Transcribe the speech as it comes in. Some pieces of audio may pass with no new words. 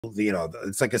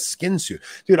it's like a skin suit.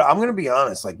 Dude, I'm going to be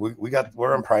honest. Like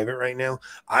we're on private right now.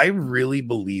 I really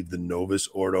believe the Novus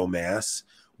Ordo Mass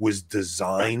was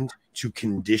designed to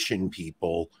condition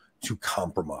people to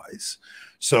compromise.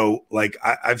 So like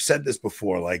I've said this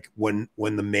before, like when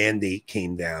the mandate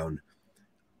came down,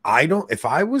 if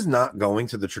I was not going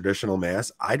to the traditional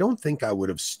mass, I don't think I would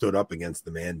have stood up against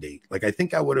the mandate. Like, I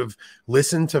think I would have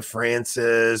listened to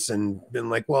Francis and been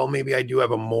like, well, maybe I do have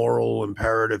a moral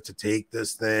imperative to take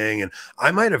this thing. And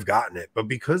I might have gotten it. But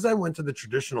because I went to the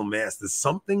traditional mass, there's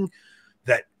something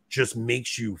that just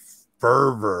makes you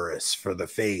fervorous for the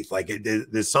faith. Like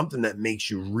there's something that makes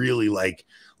you really like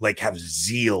have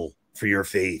zeal for your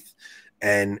faith.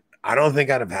 And I don't think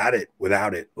I'd have had it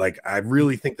without it. Like, I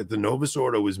really think that the Novus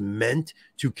Ordo was meant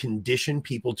to condition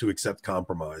people to accept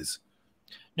compromise.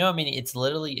 No, I mean, it's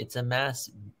a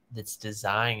mass that's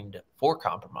designed for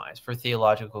compromise, for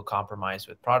theological compromise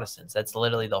with Protestants. That's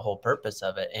literally the whole purpose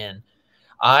of it. And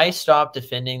I stopped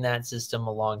defending that system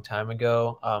a long time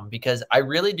ago because I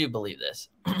really do believe this.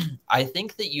 I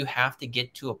think that you have to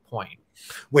get to a point.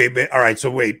 Wait, all right.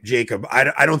 So wait, Jacob,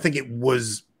 I don't think it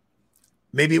was...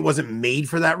 Maybe it wasn't made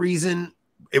for that reason.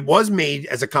 It was made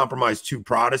as a compromise to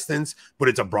Protestants, but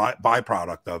it's a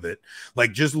byproduct of it.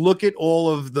 Like, just look at all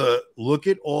of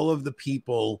the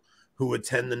people who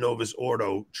attend the Novus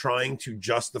Ordo trying to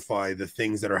justify the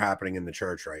things that are happening in the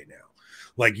church right now.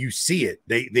 Like, you see it.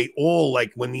 They all,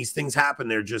 like, when these things happen,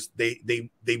 they're just they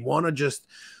want to just.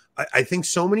 I think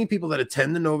so many people that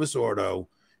attend the Novus Ordo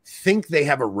think they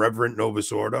have a reverent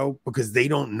Novus Ordo because they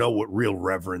don't know what real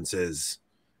reverence is.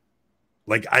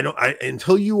 Like,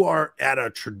 until you are at a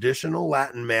traditional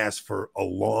Latin mass for a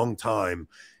long time,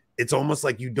 it's almost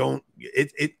like you don't,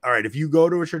 all right. If you go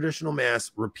to a traditional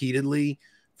mass repeatedly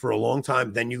for a long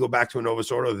time, then you go back to a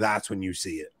Novus Ordo, that's when you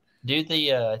see it. Dude,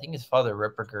 I think his father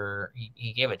Ripperger,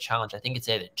 he gave a challenge. I think it's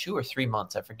either 2 or 3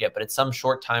 months, I forget, but it's some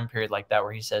short time period like that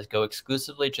where he says, go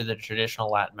exclusively to the traditional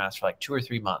Latin mass for like 2 or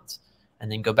 3 months,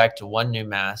 and then go back to one new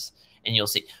mass, and you'll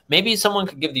see. Maybe someone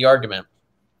could give the argument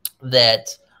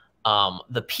that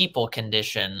the people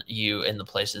condition you in the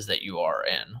places that you are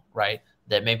in, right?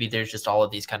 That maybe there's just all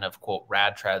of these kind of, quote,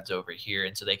 rad trads over here,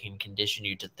 and so they can condition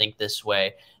you to think this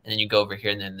way, and then you go over here,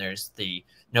 and then there's the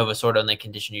Novus Ordo, and they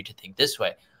condition you to think this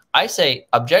way. I say,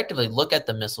 objectively, look at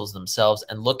the missals themselves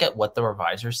and look at what the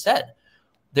reviser said.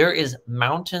 There is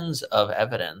mountains of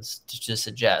evidence to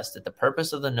suggest that the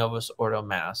purpose of the Novus Ordo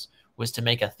Mass was to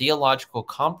make a theological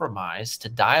compromise to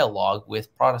dialogue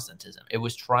with Protestantism. It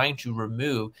was trying to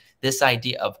remove this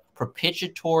idea of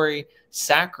propitiatory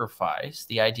sacrifice,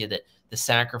 the idea that the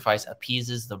sacrifice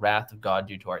appeases the wrath of God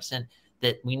due to our sin,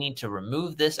 that we need to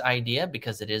remove this idea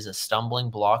because it is a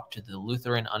stumbling block to the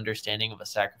Lutheran understanding of a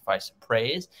sacrifice of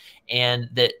praise. And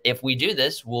that if we do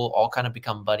this, we'll all kind of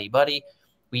become buddy-buddy.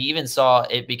 We even saw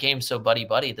it became so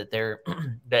buddy-buddy that the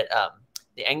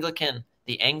Anglican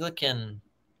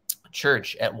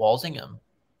Church at Walsingham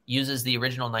uses the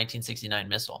original 1969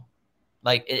 missal.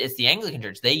 Like, it's the Anglican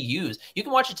Church. They use, you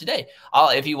can watch it today.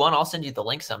 If you want, I'll send you the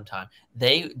link sometime.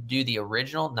 They do the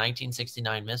original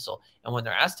 1969 missal. And when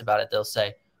they're asked about it, they'll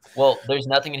say, well, there's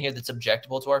nothing in here that's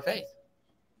objectable to our faith.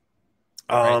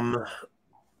 Right?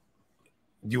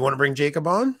 Do you want to bring Jacob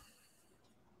on?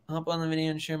 Hop on the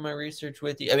video and share my research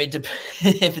with you. I mean,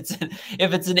 if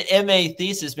it's an MA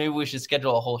thesis, maybe we should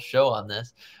schedule a whole show on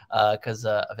this because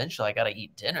eventually I got to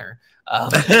eat dinner.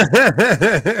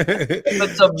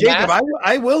 Jacob,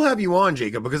 I will have you on,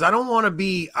 Jacob, because I don't want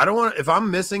to, if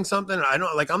I'm missing something,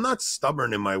 I'm not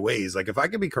stubborn in my ways. Like, if I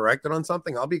can be corrected on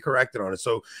something, I'll be corrected on it.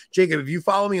 So, Jacob, if you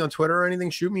follow me on Twitter or anything,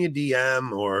 shoot me a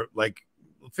DM or like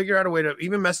figure out a way to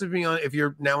even message me on, if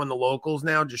you're now in the locals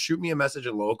now, just shoot me a message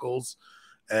in locals.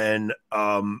 And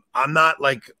I'm not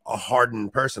like a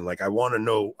hardened person. Like, I want to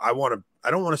know, I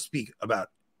don't want to speak about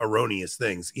erroneous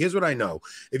things. Here's what I know.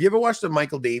 If you ever watched the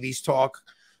Michael Davies talk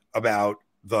about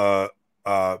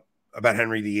about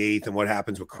Henry VIII and what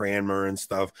happens with Cranmer and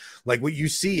stuff, like what you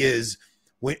see is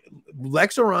when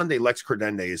lex orandi, lex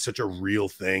credendi is such a real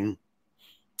thing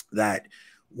that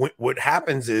what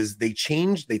happens is they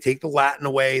take the Latin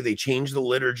away, they change the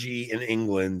liturgy in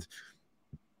England,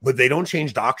 but they don't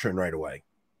change doctrine right away.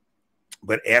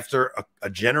 But after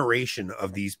a generation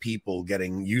of these people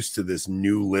getting used to this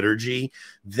new liturgy,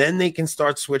 then they can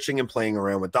start switching and playing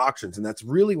around with doctrines. And that's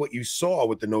really what you saw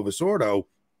with the Novus Ordo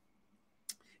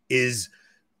is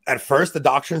at first the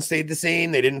doctrine stayed the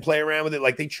same. They didn't play around with it.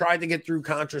 Like, they tried to get through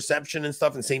contraception and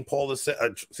stuff. And St.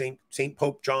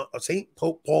 Pope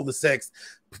Paul VI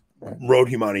wrote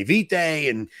Humani Vitae,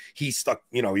 and he stuck,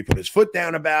 he put his foot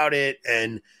down about it.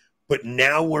 but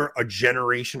now we're a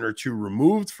generation or two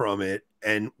removed from it.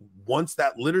 And once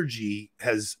that liturgy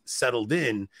has settled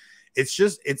in,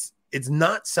 it's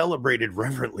not celebrated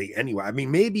reverently anyway. I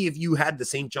mean, maybe if you had the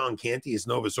St. John Cantius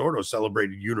Novus Ordo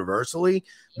celebrated universally,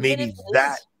 maybe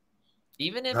that.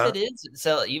 Even if it is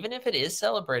so, even if it is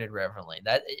celebrated reverently,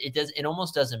 that it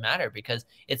almost doesn't matter, because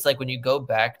it's like when you go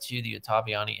back to the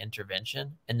Ottaviani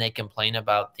intervention and they complain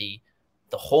about the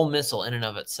whole missal in and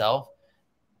of itself.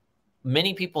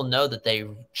 Many people know that they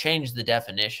changed the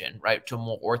definition, right, to a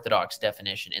more orthodox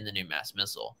definition in the New Mass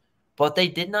Missal, but they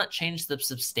did not change the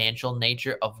substantial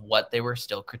nature of what they were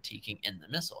still critiquing in the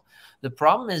Missal. The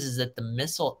problem is that the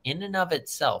Missal in and of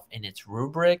itself, in its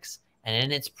rubrics and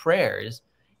in its prayers,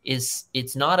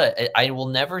 it's not I will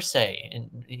never say,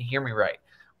 and hear me right,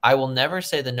 I will never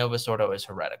say the Novus Ordo is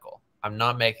heretical. I'm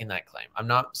not making that claim. I'm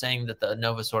not saying that the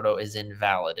Novus Ordo is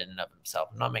invalid in and of himself.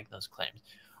 I'm not making those claims.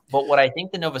 But what I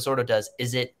think the Novus Ordo does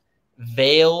is it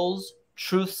veils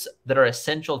truths that are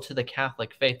essential to the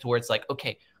Catholic faith, to where it's like,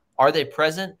 okay, are they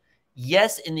present?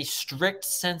 Yes, in the strict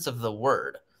sense of the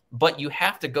word, but you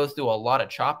have to go through a lot of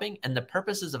chopping, and the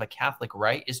purposes of a Catholic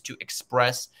rite is to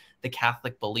express the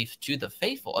Catholic belief to the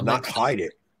faithful. Not hide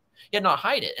it. Yeah, not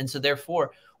hide it. And so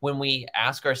therefore, when we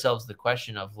ask ourselves the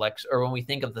question of lex, or when we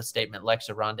think of the statement lex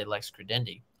orandi, lex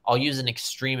credendi, I'll use an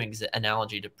extreme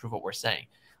analogy to prove what we're saying.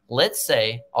 Let's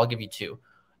say, I'll give you two.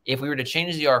 If we were to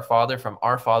change the Our Father from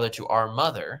Our Father to Our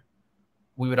Mother,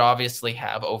 we would obviously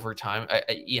have over time,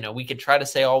 we could try to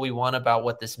say all we want about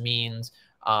what this means,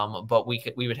 but we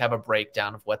would have a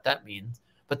breakdown of what that means.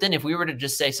 But then if we were to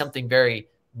just say something very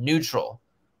neutral,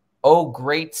 "Oh,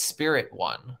 great Spirit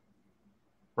one,"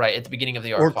 right at the beginning of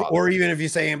the Our Father. Or even if you're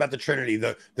saying about the Trinity,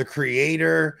 the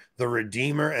Creator, the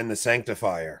Redeemer, and the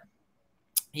Sanctifier.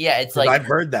 Yeah, it's like, I've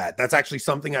heard that. That's actually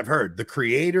something I've heard. The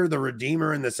Creator, the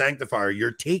Redeemer, and the Sanctifier.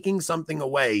 You're taking something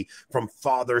away from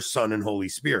Father, Son, and Holy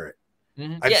Spirit.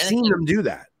 I've seen them do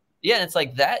that. Yeah, and it's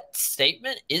like that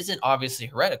statement isn't obviously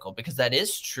heretical, because that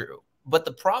is true. But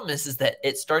the problem is that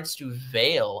it starts to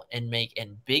veil and make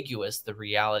ambiguous the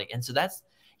reality. And so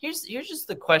here's just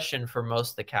the question for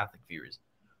most of the Catholic viewers.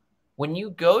 When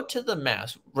you go to the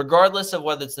Mass, regardless of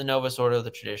whether it's the Novus Ordo,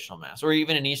 the traditional Mass, or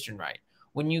even an Eastern Rite,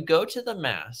 when you go to the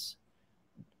Mass,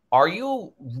 are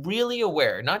you really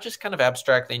aware, not just kind of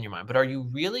abstractly in your mind, but are you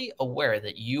really aware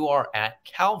that you are at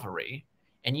Calvary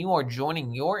and you are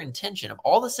joining your intention of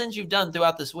all the sins you've done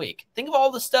throughout this week? Think of all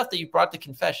the stuff that you brought to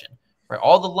confession, right?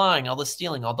 All the lying, all the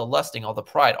stealing, all the lusting, all the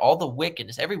pride, all the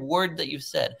wickedness, every word that you've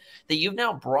said, that you've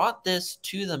now brought this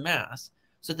to the Mass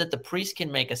so that the priest can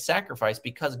make a sacrifice,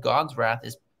 because God's wrath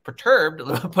is perturbed,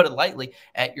 to put it lightly,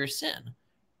 at your sin,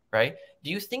 right? Do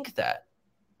you think that?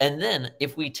 And then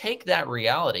if we take that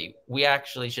reality, we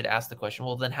actually should ask the question,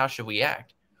 well, then how should we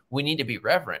act? We need to be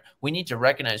reverent. We need to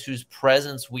recognize whose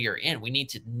presence we are in. We need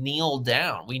to kneel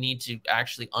down. We need to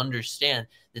actually understand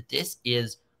that this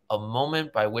is a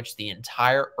moment by which the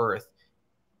entire earth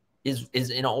is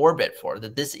in orbit for,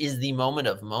 that this is the moment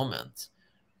of moments.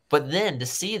 But then to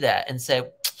see that and say,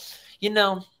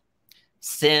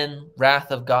 sin,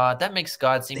 wrath of God, that makes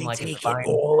God seem like a divine. It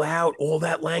all out. All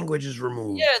that language is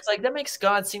removed. Yeah, it's like that makes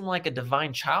God seem like a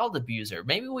divine child abuser.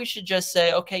 Maybe we should just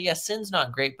say, okay, yeah, sin's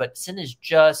not great, but sin is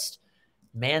just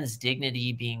man's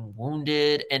dignity being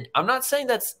wounded. And I'm not saying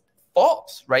that's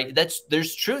false, right?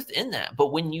 There's truth in that.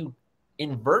 But when you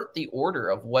invert the order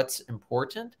of what's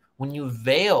important, when you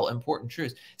veil important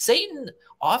truths, Satan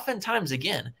oftentimes,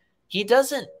 again, he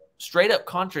doesn't straight up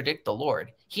contradict the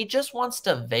Lord. He just wants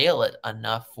to veil it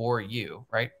enough for you,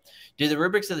 right? Do the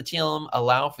rubrics of the TLM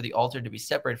allow for the altar to be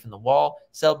separated from the wall,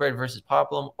 celebrated versus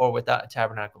populum, or without a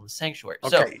tabernacle in the sanctuary?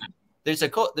 Okay. So there's a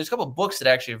couple of books that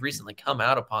actually have recently come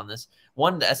out upon this.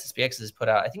 One the SSPX has put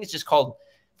out, I think it's just called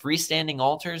Freestanding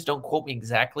Altars. Don't quote me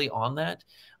exactly on that.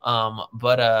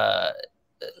 But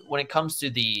when it comes to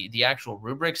the actual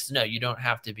rubrics, no, you don't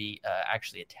have to be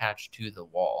actually attached to the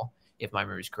wall, if my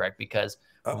memory is correct, because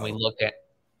when we look at,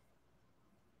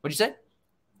 what'd you say?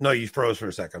 No, you froze for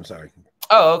a sec. I'm sorry.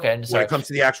 Oh, okay. When it comes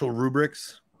to the actual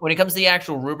rubrics? When it comes to the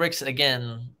actual rubrics,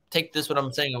 again, take this, what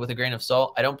I'm saying, with a grain of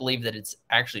salt. I don't believe that it's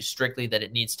actually strictly that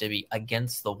it needs to be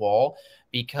against the wall,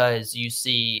 because you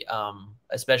see,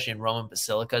 especially in Roman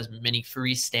basilicas, many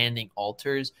freestanding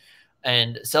altars,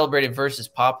 and celebrated versus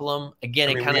populum. Again,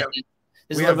 it kind of...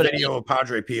 We have video of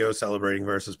Padre Pio celebrating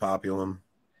versus populum.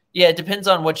 Yeah, it depends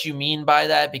on what you mean by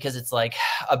that, because it's like,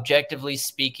 objectively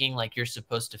speaking, like you're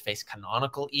supposed to face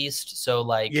canonical east. So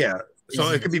like, yeah, so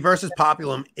it could be versus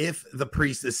populum if the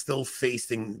priest is still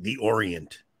facing the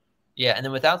Orient. Yeah, and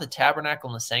then without the tabernacle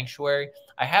and the sanctuary,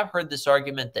 I have heard this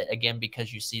argument that, again,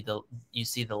 because you see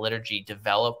the liturgy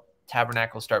develop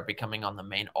tabernacles start becoming on the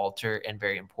main altar and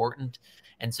very important.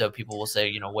 And so people will say,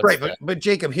 you know, what's right. the... But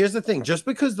Jacob, here's the thing: just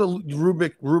because the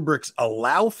rubrics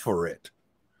allow for it,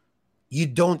 you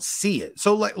don't see it.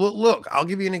 So, like, look, I'll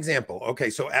give you an example. Okay,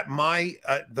 so at my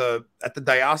at the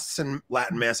diocesan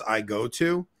Latin Mass I go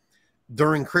to,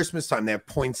 during Christmas time, they have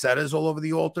poinsettias all over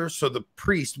the altar. So the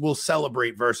priest will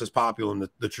celebrate versus populum,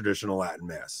 the traditional Latin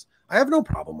Mass. I have no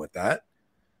problem with that.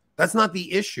 That's not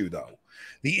the issue, though.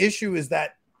 The issue is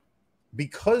that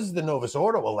because the Novus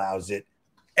Ordo allows it,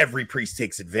 every priest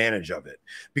takes advantage of it.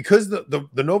 Because the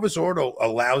Novus Ordo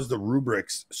allows the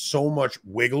rubrics so much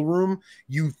wiggle room,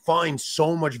 you find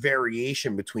so much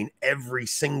variation between every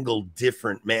single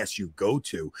different mass you go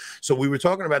to. So we were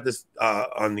talking about this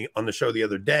on the show the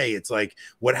other day. It's like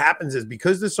what happens is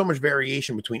because there's so much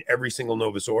variation between every single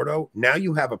Novus Ordo, now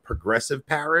you have a progressive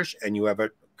parish and you have a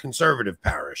conservative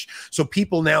parish. So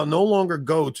people now no longer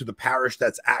go to the parish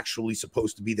that's actually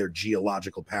supposed to be their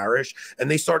geological parish,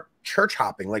 and they start church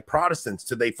hopping like Protestants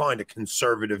till they find a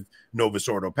conservative Novus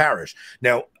Ordo parish.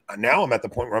 Now I'm at the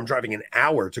point where I'm driving an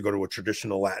hour to go to a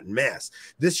traditional Latin Mass.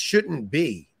 This shouldn't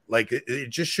be. Like, it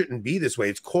just shouldn't be this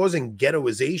way. It's causing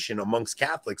ghettoization amongst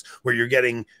Catholics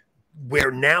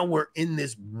where now we're in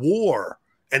this war.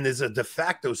 And there's a de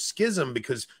facto schism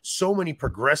because so many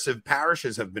progressive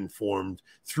parishes have been formed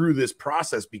through this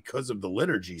process because of the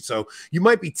liturgy. So you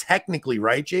might be technically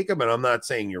right, Jacob, and I'm not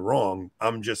saying you're wrong.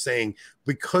 I'm just saying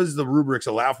because the rubrics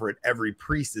allow for it, every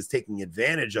priest is taking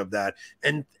advantage of that.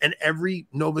 And every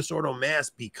Novus Ordo Mass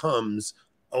becomes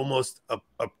almost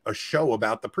a show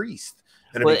about the priest.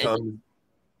 And it becomes...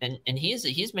 And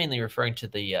he's mainly referring to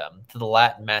the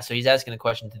Latin Mass. So he's asking the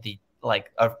question, to the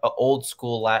like a old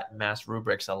school Latin Mass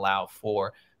rubrics allow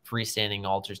for freestanding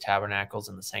altars, tabernacles,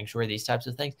 and the sanctuary, these types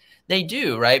of things? They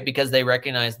do, right? Because they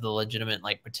recognize the legitimate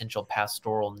like potential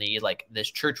pastoral need. Like this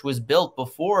church was built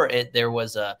before there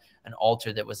was an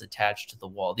altar that was attached to the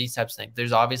wall, these types of things.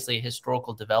 There's obviously a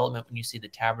historical development when you see the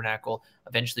tabernacle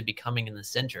eventually becoming in the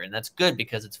center, and that's good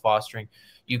because it's fostering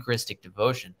Eucharistic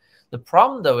devotion. The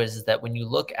problem, though, is that when you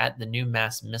look at the new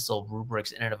Mass Missal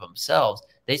rubrics in and of themselves,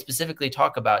 they specifically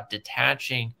talk about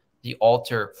detaching the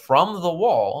altar from the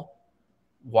wall.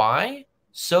 Why?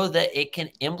 So that it can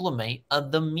implement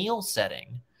the meal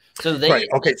setting. So they... Right.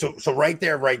 Okay. So right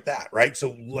there, write that, right?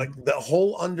 So like the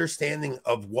whole understanding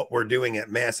of what we're doing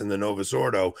at Mass in the Novus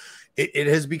Ordo, it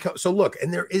has become... So look,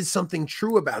 and there is something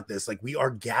true about this. Like we are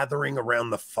gathering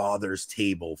around the Father's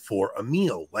table for a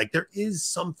meal. Like there is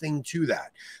something to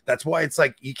that. That's why it's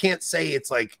like, you can't say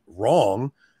it's like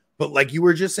wrong, but like you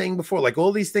were just saying before, like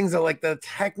all these things are like the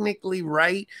technically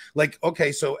right. Like,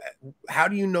 okay, so how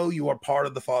do you know you are part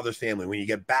of the Father's family? When you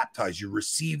get baptized, you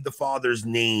receive the Father's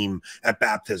name at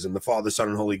baptism, the Father, Son,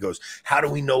 and Holy Ghost. How do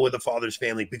we know we're the Father's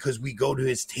family? Because we go to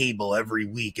his table every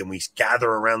week and we gather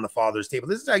around the Father's table.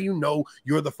 This is how you know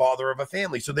you're the father of a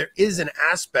family. So there is an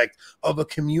aspect of a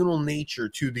communal nature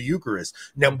to the Eucharist.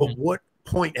 Now, but what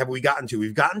point have we gotten to?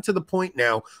 We've gotten to the point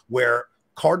now where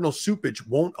Cardinal Supich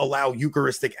won't allow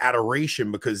Eucharistic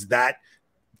adoration because that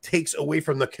takes away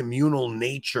from the communal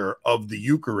nature of the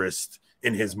Eucharist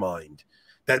in his mind.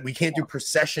 That we can't do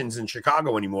processions in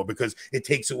Chicago anymore because it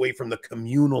takes away from the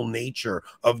communal nature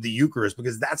of the Eucharist,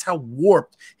 because that's how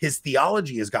warped his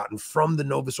theology has gotten from the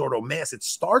Novus Ordo Mass. It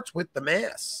starts with the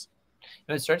Mass.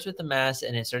 It starts with the Mass,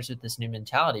 and it starts with this new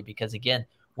mentality because, again,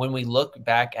 when we look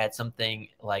back at something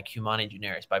like Humani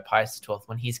Generis by Pius XII,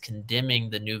 when he's condemning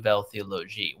the Nouvelle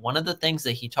Theologie, one of the things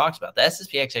that he talks about, the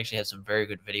SSPX actually has some very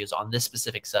good videos on this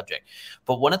specific subject,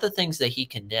 but one of the things that he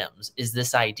condemns is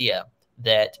this idea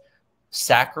that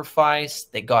sacrifice,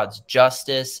 that God's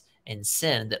justice and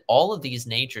sin, that all of these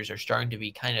natures are starting to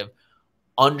be kind of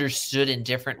understood in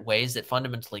different ways that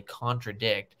fundamentally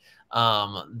contradict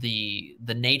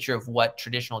the nature of what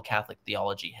traditional Catholic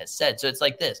theology has said. So it's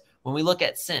like this: when we look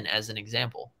at sin as an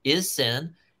example, is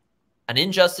sin an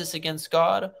injustice against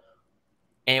God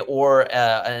or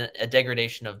a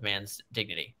degradation of man's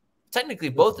dignity? Technically,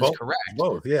 both is correct.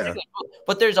 Both, yeah.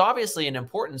 But there's obviously an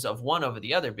importance of one over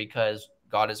the other because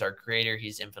God is our creator.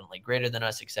 He's infinitely greater than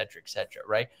us, etc.,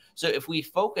 right? So if we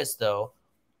focus, though,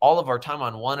 all of our time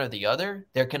on one or the other,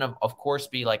 there can, of course,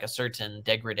 be like a certain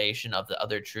degradation of the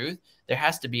other truth. There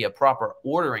has to be a proper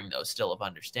ordering, though, still of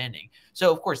understanding.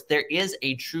 So, of course, there is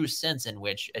a true sense in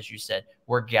which, as you said,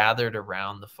 we're gathered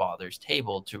around the Father's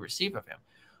table to receive of him.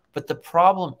 But the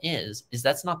problem is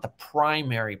that's not the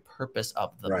primary purpose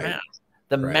of the Mass.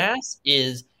 The Mass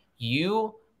is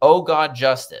you owe God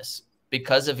justice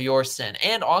because of your sin,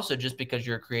 and also just because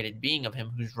you're a created being of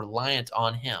him who's reliant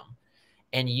on him.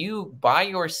 And you by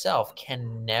yourself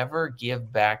can never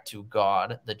give back to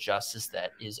God the justice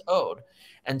that is owed.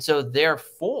 And so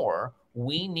therefore,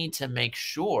 we need to make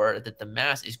sure that the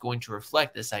Mass is going to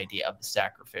reflect this idea of the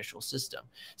sacrificial system.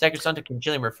 Sacrosanctum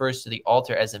Concilium refers to the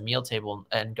altar as a meal table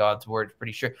and God's word,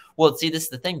 pretty sure. Well, see, this is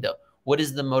the thing, though. What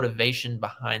is the motivation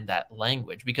behind that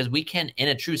language? Because we can, in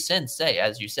a true sense, say,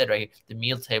 as you said, right, the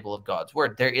meal table of God's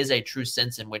word. There is a true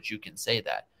sense in which you can say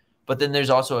that. But then there's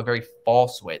also a very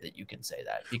false way that you can say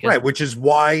that. Because, right, which is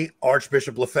why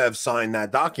Archbishop Lefebvre signed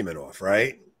that document off,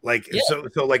 right? Like, yeah.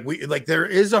 so like there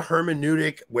is a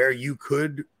hermeneutic where you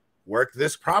could work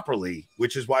this properly,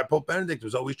 which is why Pope Benedict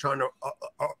was always trying to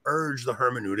urge the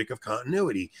hermeneutic of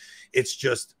continuity. It's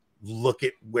just, look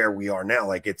at where we are now.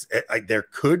 Like, it's there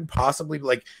could possibly,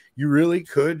 like, you really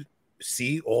could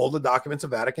see all the documents of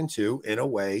Vatican II in a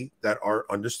way that are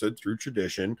understood through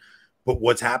tradition. But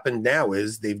what's happened now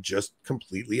is they've just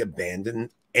completely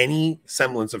abandoned any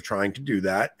semblance of trying to do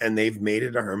that, and they've made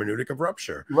it a hermeneutic of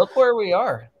rupture. Look where we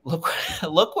are.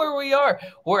 Look where we are.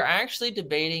 We're actually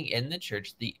debating in the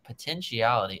church the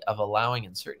potentiality of allowing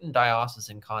in certain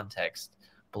diocesan contexts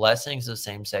blessings of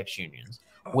same-sex unions.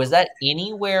 Was that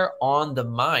anywhere on the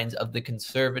minds of the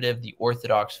conservative, the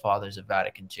Orthodox fathers of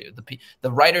Vatican II,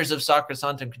 the writers of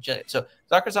Sacrosanctum Concilium? So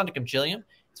Sacrosanctum Concilium,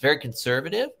 it's very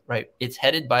conservative, right? It's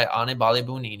headed by Annibale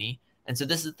Buonini. And so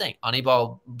this is the thing.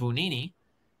 Annibale Buonini,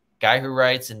 guy who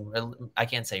writes, and I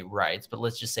can't say writes, but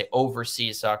let's just say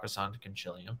oversees Sacrosanctum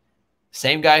Concilium.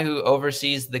 Same guy who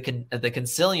oversees the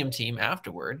Concilium team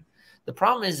afterward. The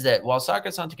problem is that while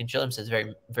Sacrosanctum Concilium says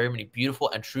very, very many beautiful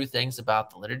and true things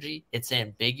about the liturgy, it's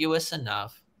ambiguous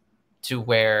enough to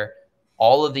where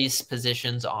all of these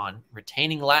positions on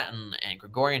retaining Latin and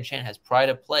Gregorian chant has pride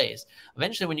of place.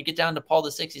 Eventually, when you get down to Paul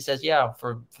VI, he says, yeah,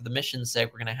 for the mission's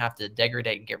sake, we're going to have to degrade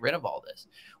and get rid of all this.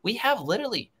 We have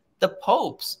literally the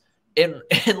popes in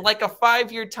like a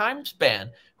 5-year time span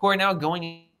who are now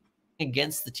going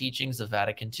against the teachings of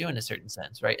Vatican II in a certain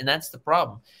sense, right? And that's the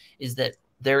problem, is that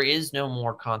there is no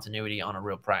more continuity on a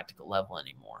real practical level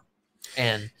anymore.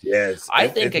 And yes, I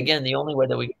think, again, the only way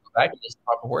that we can go back to this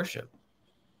proper worship.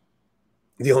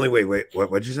 The only way, wait,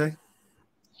 what'd you say?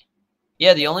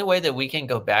 Yeah, the only way that we can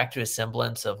go back to a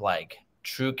semblance of like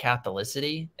true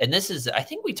Catholicity, and this is, I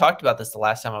think we talked about this the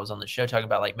last time I was on the show, talking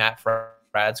about like Matt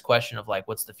Brad's question of like,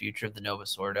 what's the future of the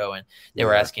Novus Ordo? And they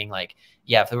were asking like,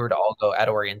 yeah, if we were to all go ad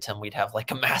orientem, we'd have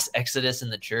like a mass exodus in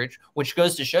the church, which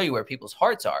goes to show you where people's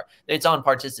hearts are. It's on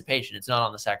participation. It's not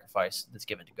on the sacrifice that's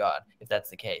given to God, if that's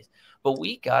the case. But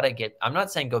we got to get, I'm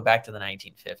not saying go back to the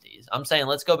 1950s. I'm saying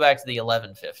let's go back to the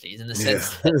 1150s in the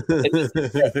sense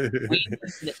that we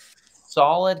need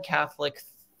solid Catholic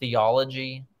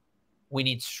theology. We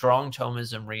need strong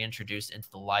Thomism reintroduced into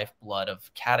the lifeblood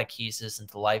of catechesis,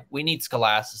 into life. We need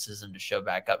scholasticism to show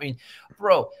back up. I mean,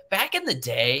 bro, back in the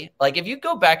day, like if you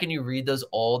go back and you read those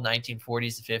old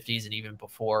 1940s, 50s, and even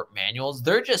before manuals,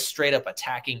 they're just straight up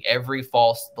attacking every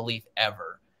false belief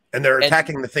ever. And they're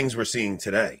attacking the things we're seeing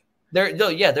today. They're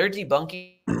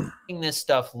debunking this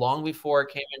stuff long before it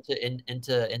came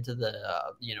into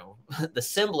the the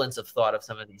semblance of thought of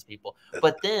some of these people.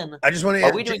 But then I just want to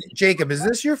ask, Jacob, is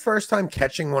this your first time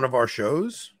catching one of our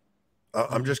shows?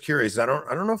 I'm just curious. I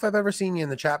don't know if I've ever seen you in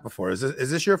the chat before. Is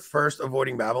this your first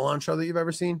Avoiding Babylon show that you've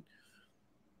ever seen?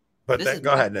 But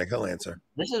go ahead, Nick. He'll answer.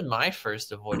 This is my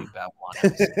first Avoiding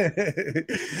Babylon.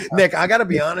 Nick, I got to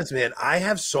be honest, man. I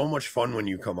have so much fun when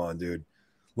you come on, dude.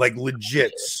 Like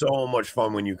legit, so much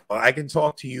fun when I can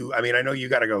talk to you. I mean, I know you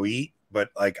got to go eat, but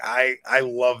like I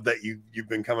love that you've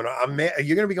been coming on.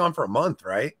 You're gonna be gone for a month,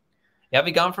 right? Yeah, I'll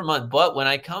be gone for a month, but when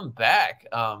I come back,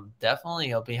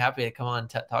 definitely I'll be happy to come on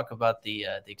talk about the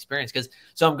experience.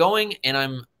 So I'm going and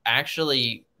I'm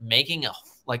actually making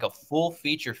a full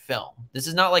feature film. This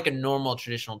is not like a normal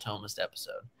traditional Thomist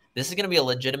episode. This is going to be a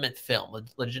legitimate film,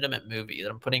 legitimate movie that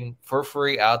I'm putting for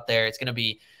free out there. It's going to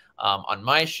be on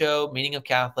my show, Meaning of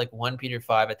Catholic, 1 Peter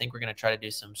 5. I think we're going to try to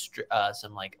do some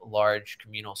like large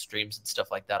communal streams and stuff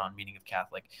like that on Meaning of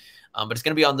Catholic. But it's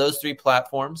going to be on those 3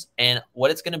 platforms. And what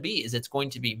it's going to be is it's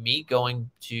going to be me going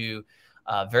to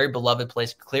a very beloved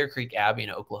place, Clear Creek Abbey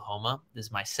in Oklahoma. This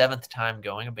is my 7th time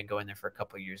going. I've been going there for a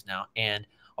couple of years now. And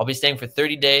I'll be staying for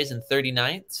 30 days and 30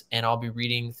 nights. And I'll be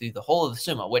reading through the whole of the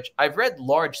Summa, which I've read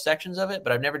large sections of it,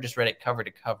 but I've never just read it cover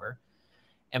to cover.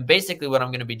 And basically what I'm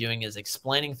going to be doing is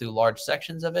explaining through large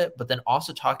sections of it, but then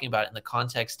also talking about it in the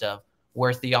context of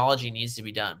where theology needs to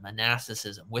be done,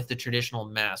 monasticism, with the traditional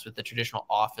mass, with the traditional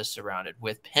office surrounded,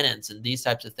 with penance and these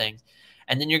types of things.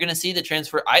 And then you're going to see the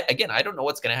transfer. I don't know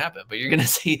what's going to happen, but you're going to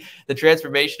see the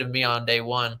transformation of me on day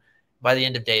 1. By the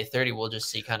end of day 30, we'll just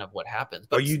see kind of what happens.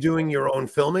 But are you doing your own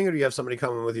filming, or do you have somebody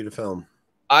coming with you to film?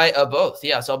 Both,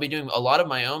 yeah. So I'll be doing a lot of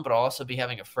my own, but I'll also be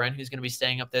having a friend who's going to be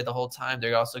staying up there the whole time.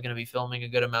 They're also going to be filming a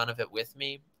good amount of it with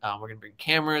me. We're going to bring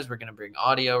cameras, we're going to bring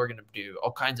audio, we're going to do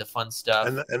all kinds of fun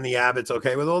stuff. And the Abbott's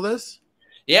okay with all this?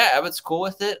 Yeah, Abbott's cool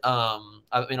with it. I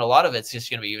mean, a lot of it's just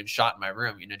going to be even shot in my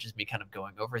room, you know, just me kind of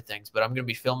going over things. But I'm going to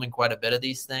be filming quite a bit of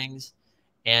these things,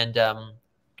 and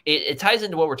it ties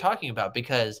into what we're talking about,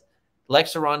 because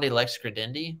lex orandi, lex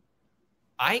credendi.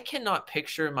 I cannot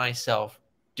picture myself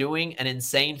doing an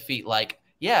insane feat like,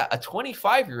 yeah, a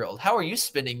 25-year-old. How are you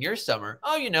spending your summer?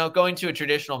 Oh, you know, going to a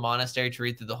traditional monastery to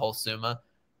read through the whole Summa.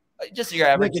 Just your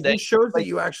average Nick, it just shows that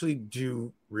you actually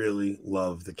do really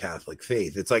love the Catholic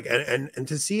faith. It's like, and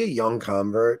to see a young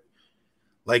convert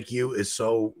like you is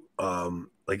so,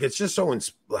 like, it's just so,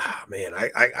 man,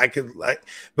 I could, like,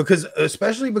 because,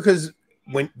 especially because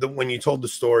when you told the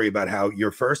story about how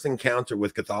your first encounter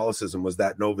with Catholicism was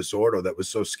that Novus Ordo that was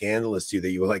so scandalous to you that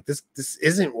you were like, this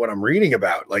isn't what I'm reading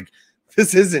about. Like,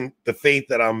 this isn't the faith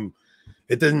that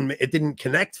it didn't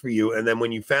connect for you. And then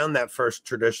when you found that first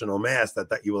traditional mass, that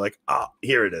you were like, oh,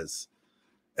 here it is.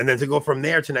 And then to go from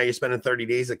there to now you're spending 30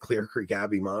 days at Clear Creek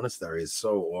Abbey Monastery is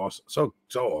so awesome. So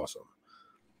awesome.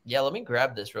 Yeah, let me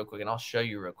grab this real quick and I'll show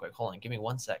you real quick. Hold on, give me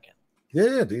 1 second.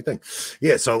 Yeah, do you think?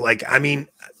 Yeah, so like, I mean,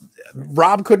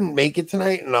 Rob couldn't make it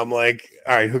tonight, and I'm like,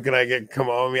 all right, who can I get come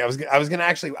on with me? I was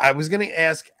gonna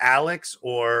ask Alex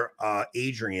or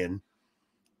Adrian,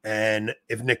 and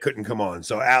if Nick couldn't come on.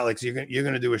 So Alex, you're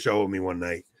gonna do a show with me one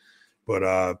night,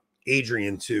 but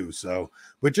Adrian too. So,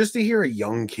 but just to hear a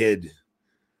young kid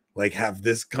like have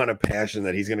this kind of passion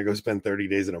that he's gonna go spend 30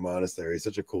 days in a monastery is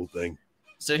such a cool thing.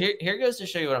 So here goes to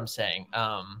show you what I'm saying.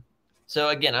 So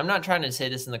again, I'm not trying to say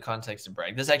this in the context of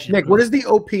brag. This actually, Nick, what is the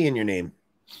OP in your name?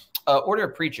 Order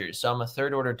of Preachers. So I'm a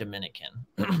third order Dominican.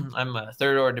 I'm a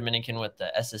third order Dominican with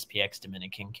the SSPX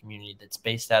Dominican community that's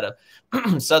based out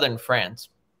of southern France.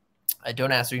 I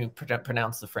don't ask me to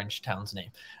pronounce the French town's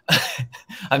name.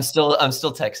 I'm still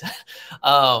Texan.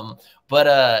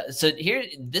 So here,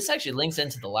 this actually links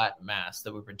into the Latin Mass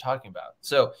that we've been talking about.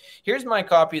 So here's my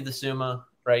copy of the Summa.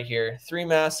 Right here, 3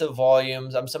 massive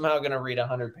volumes. I'm somehow going to read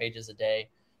 100 pages a day,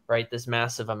 right? This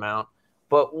massive amount.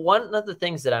 But one of the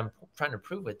things that I'm trying to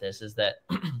prove with this is that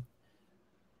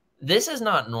this is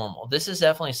not normal. This is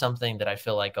definitely something that I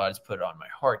feel like God has put on my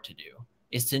heart to do,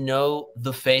 is to know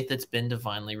the faith that's been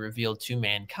divinely revealed to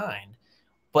mankind.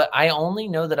 But I only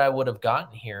know that I would have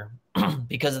gotten here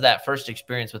because of that first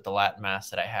experience with the Latin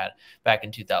Mass that I had back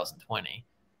in 2020.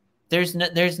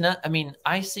 I mean,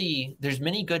 I see there's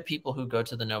many good people who go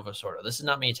to the Novus Ordo. This is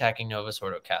not me attacking Novus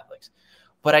Ordo Catholics,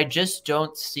 but I just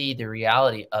don't see the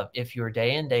reality of if your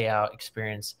day in, day out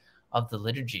experience of the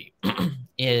liturgy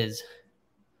is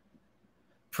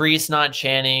priest not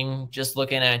chanting, just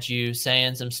looking at you,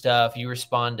 saying some stuff, you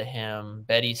respond to him,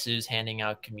 Betty Sue's handing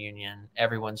out communion,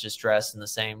 everyone's just dressed in the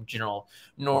same general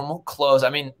normal clothes. I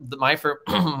mean,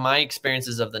 my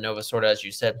experiences of the Novus Ordo, as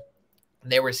you said,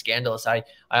 they were scandalous. I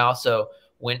also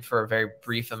went for a very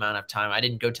brief amount of time. I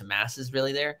didn't go to masses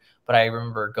really there, but I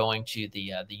remember going to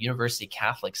the University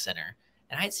Catholic Center,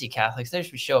 and I'd see Catholics.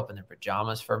 They'd show up in their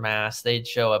pajamas for mass. They'd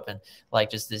show up in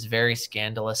like just this very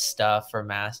scandalous stuff for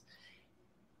mass.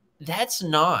 That's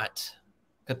not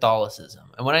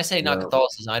Catholicism. And when I say not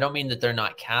Catholicism, I don't mean that they're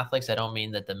not Catholics. I don't mean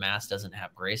that the mass doesn't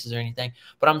have graces or anything,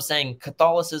 but I'm saying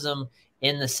Catholicism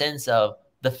in the sense of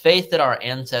the faith that our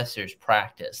ancestors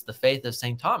practiced, the faith of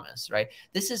St. Thomas, right?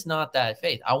 This is not that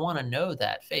faith. I want to know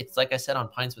that faith. It's like I said on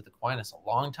Pints with Aquinas a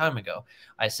long time ago.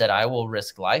 I said, I will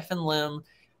risk life and limb.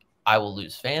 I will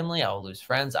lose family. I will lose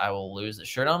friends. I will lose the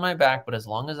shirt on my back. But as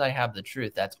long as I have the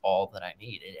truth, that's all that I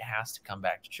need. It has to come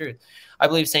back to truth. I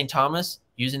believe St. Thomas,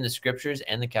 using the scriptures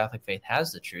and the Catholic faith,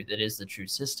 has the truth. It is the true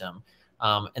system.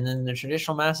 And then the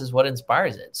traditional mass is what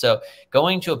inspires it. So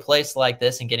going to a place like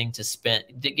this and getting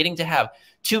to have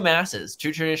 2 masses,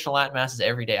 2 traditional Latin masses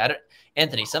every day.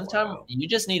 Anthony, sometimes you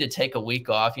just need to take a week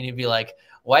off. You need to be like,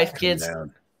 wife, kids,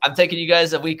 I'm taking you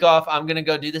guys a week off. I'm going to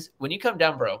go do this. When you come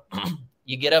down, bro,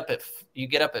 you get up at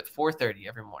 4:30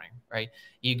 every morning, right?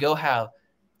 You go have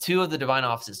 2 of the divine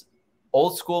offices,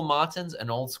 old school matins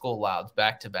and old school louds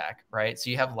back to back, right? So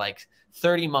you have like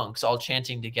 30 monks all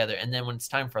chanting together. And then when it's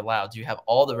time for louds, you have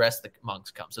all the rest of the monks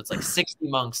come. So it's like 60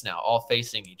 monks now, all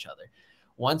facing each other.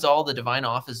 Once all the divine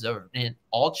office is over, and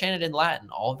all chanted in Latin,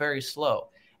 all very slow.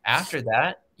 After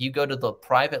that, you go to the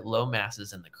private low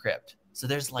masses in the crypt. So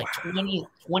there's like 20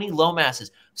 low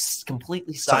masses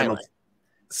completely silent.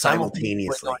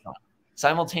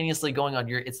 Simultaneously going on.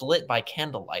 It's lit by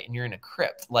candlelight and you're in a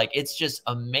crypt. Like, it's just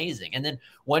amazing. And then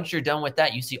once you're done with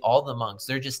that, you see all the monks.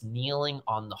 They're just kneeling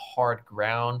on the hard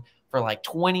ground for like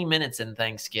 20 minutes in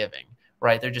Thanksgiving,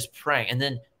 right? They're just praying. And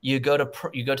then you go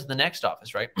to the next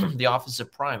office, right? The office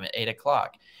of prime at 8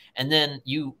 o'clock. And then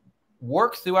you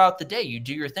work throughout the day. You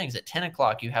do your things. At 10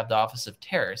 o'clock, you have the office of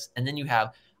terrace. And then you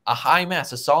have a high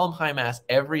mass, a solemn high mass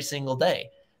every single day.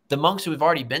 The monks who have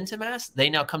already been to mass, they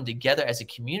now come together as a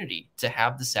community to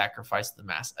have the sacrifice of the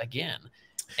mass again.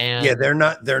 And yeah, they're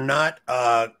not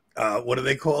what do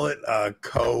they call it?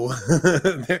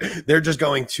 They're just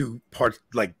going to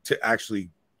to actually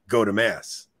go to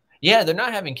mass. Yeah, they're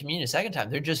not having communion a second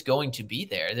time. They're just going to be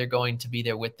there. They're going to be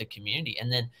there with the community.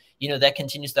 And then, that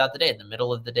continues throughout the day. In the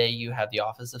middle of the day, you have the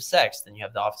office of sex, then you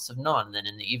have the office of none, and then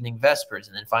in the evening vespers,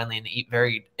 and then finally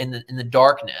in the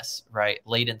darkness, right,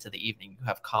 late into the evening, you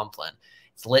have Compline.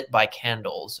 It's lit by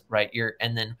candles, right?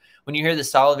 And then when you hear the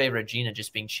Salve Regina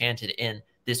just being chanted in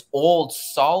this old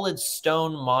solid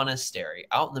stone monastery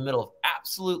out in the middle of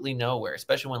absolutely nowhere,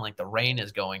 especially when like the rain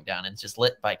is going down and it's just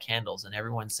lit by candles and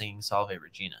everyone's singing Salve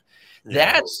Regina.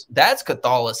 Yeah. That's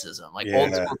Catholicism, like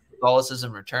old school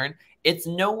Catholicism return. It's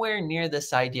nowhere near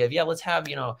this idea of, let's have,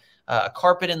 a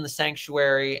carpet in the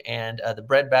sanctuary and the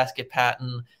breadbasket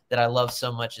paten that I love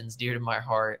so much and is dear to my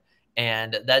heart.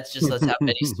 And that's just, let's have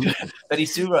Betty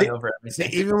Sue run over everything.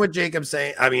 Even with Jacob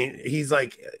saying, I mean, he's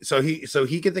like, so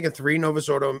he can think of 3 Novus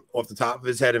Ordo off the top of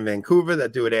his head in Vancouver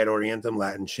that do it ad orientem,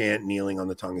 Latin chant, kneeling on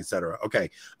the tongue, etc. Okay,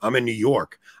 I'm in New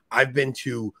York. I've been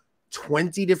to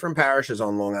 20 different parishes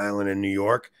on Long Island in New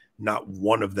York. Not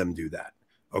one of them do that.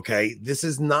 Okay, this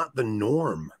is not the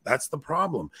norm. That's the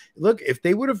problem. Look, if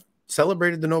they would have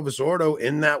celebrated the Novus Ordo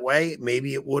in that way,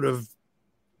 maybe it would have,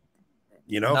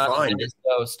 fine. It's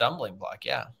no stumbling block.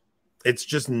 Yeah, it's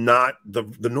just not the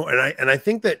norm. And I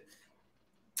think that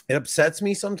it upsets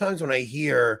me sometimes when I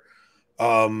hear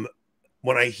a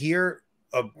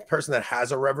person that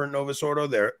has a reverent Novus Ordo,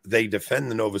 they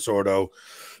defend the Novus Ordo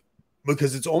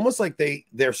because it's almost like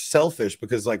they're selfish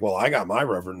because like, well, I got my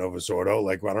reverent Novus Ordo.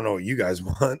 Like, well, I don't know what you guys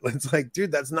want. It's like,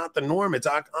 dude, that's not the norm. It's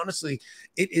honestly,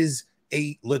 it is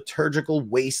a liturgical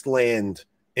wasteland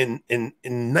in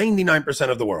 99%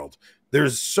 of the world.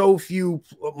 There's so few,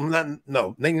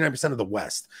 99% of the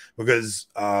West, because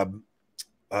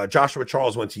Joshua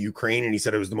Charles went to Ukraine and he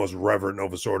said it was the most reverent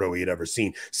Novus Ordo he had ever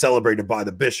seen, celebrated by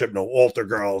the bishop, no altar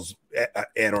girls,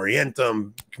 ad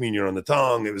orientem, communion on the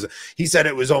tongue. He said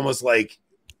it was almost like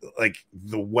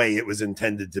the way it was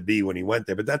intended to be when he went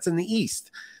there, but that's in the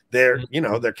East. Their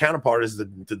counterpart is the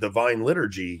divine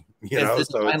liturgy, the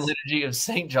divine liturgy of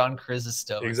St. John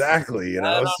Chrysostom. Exactly,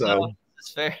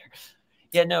 it's fair.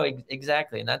 Yeah, no,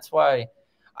 exactly. And that's why,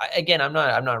 I'm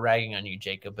not ragging on you,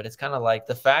 Jacob, but it's kind of like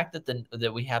the fact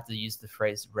that we have to use the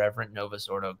phrase reverent Novus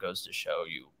Ordo goes to show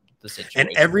you the situation.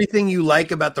 And everything you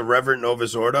like about the reverent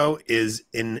Novus Ordo is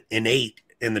innate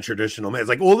in the traditional mass.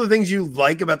 Like all the things you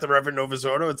like about the reverent Novus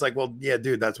Ordo, it's like, well, yeah,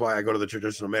 dude, that's why I go to the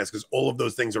traditional mass, because all of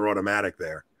those things are automatic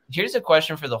there. Here's a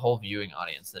question for the whole viewing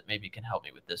audience that maybe can help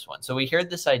me with this one. So we heard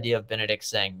this idea of Benedict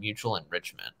saying mutual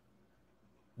enrichment.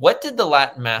 What did the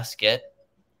Latin Mass get?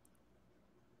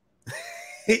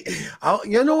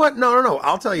 You know what? No.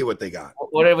 I'll tell you what they got.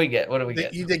 What did we get?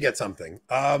 You did get something.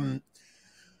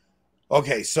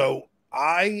 Okay, so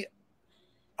I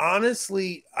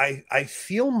honestly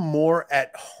feel more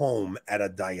at home at a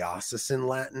diocesan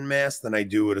Latin Mass than I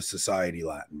do at a society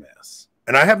Latin Mass,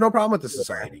 and I have no problem with the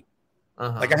society.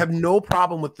 Like I have no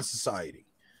problem with the society.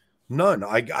 None.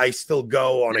 I still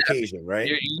go on occasion, right?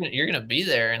 You're gonna be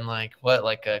there in like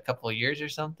a couple of years or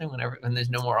something when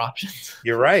there's no more options.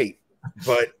 You're right.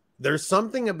 But there's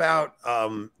something about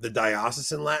the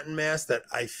diocesan Latin Mass that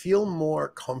I feel more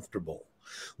comfortable.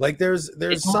 Like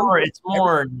it's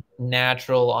more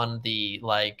natural on the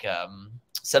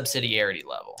subsidiarity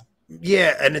level.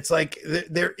 Yeah, and it's like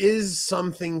there is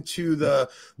something to the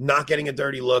not getting a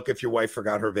dirty look if your wife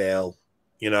forgot her veil.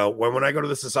 When I go to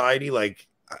the society, like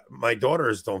my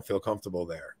daughters don't feel comfortable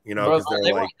there. Because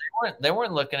they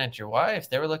weren't looking at your wife;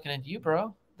 they were looking at you,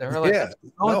 bro. They were like, yeah,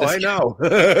 no, I know.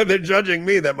 They're judging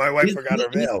me that my wife forgot her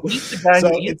veil.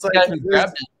 It's like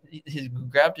he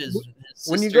grabbed his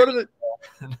when you go to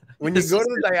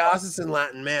the diocesan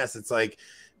Latin Mass, it's like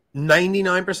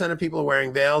 99% of people are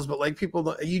wearing veils, but like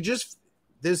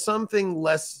there's something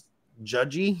less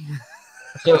judgy.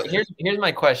 So here's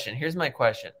my question.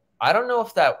 I don't know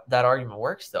if that argument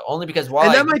works though, only because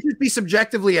that might just be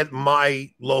subjectively at my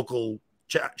local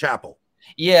chapel.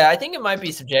 Yeah, I think it might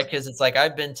be subjective because it's like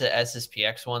I've been to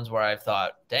SSPX ones where I've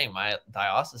thought, dang, my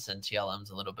diocesan TLM is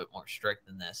a little bit more strict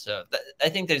than this. So I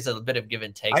think there's a bit of give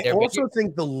and take there. I also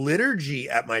think the liturgy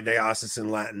at my diocesan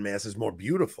Latin Mass is more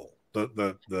beautiful.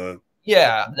 The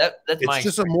Yeah, that's It's my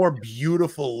just a experience. more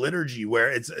beautiful liturgy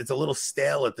where it's a little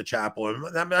stale at the chapel,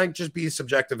 and that might just be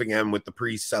subjective again with the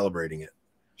priest celebrating it.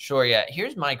 Sure, yeah.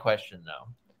 Here's my question though.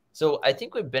 So I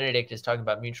think when Benedict is talking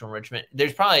about mutual enrichment,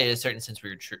 there's probably a certain sense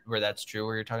where that's true,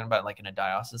 where you're talking about like in a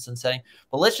diocesan setting.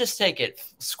 But let's just take it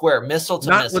square, missal to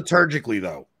Not missal. liturgically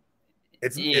though.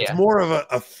 It's Yeah. more of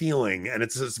a feeling, and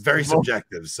it's very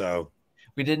subjective. So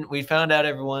We found out,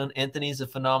 everyone, Anthony's a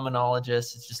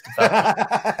phenomenologist. It's just about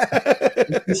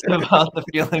it's just about the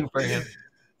feeling for him.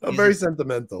 I'm very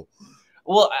sentimental.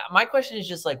 Well, my question is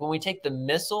just like when we take the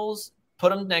missals, put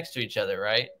them next to each other,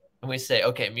 right? And we say,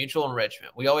 okay, mutual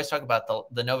enrichment. We always talk about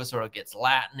the Novus Ordo gets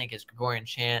Latin, it gets Gregorian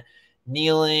chant,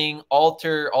 kneeling,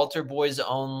 altar boys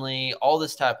only, all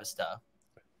this type of stuff.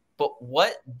 But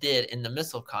what did, in the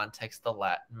missal context, the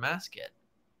Latin Mass get?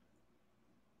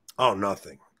 Oh,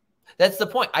 nothing. That's the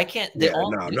point. I can't.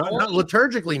 Not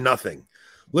liturgically, nothing.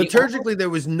 Liturgically, there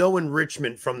was no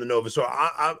enrichment from the Novus Ordo.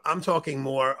 I'm talking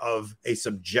more of a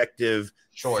subjective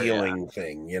feeling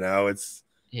thing. You know, it's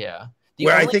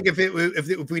where I think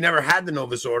if we never had the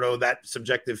Novus Ordo, that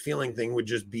subjective feeling thing would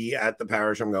just be at the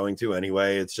parish I'm going to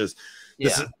anyway. It's just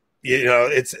so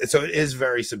it is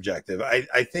very subjective.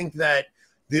 I think that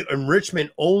the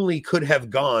enrichment only could have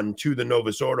gone to the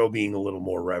Novus Ordo being a little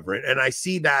more reverent, and I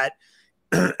see that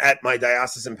at my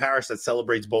diocesan parish that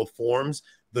celebrates both forms.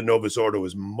 The Novus Ordo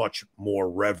is much more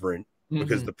reverent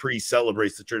because the priest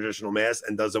celebrates the traditional Mass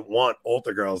and doesn't want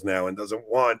altar girls now, and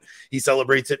he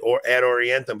celebrates it ad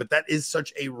orientem. But that is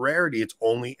such a rarity.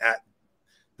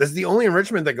 That's the only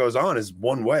enrichment that goes on is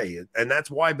one way. And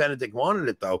that's why Benedict wanted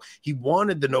it, though. He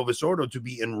wanted the Novus Ordo to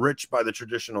be enriched by the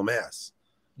traditional Mass.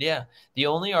 Yeah. The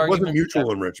only argument wasn't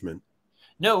mutual enrichment.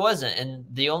 No, it wasn't. And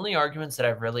the only arguments that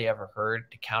I've really ever heard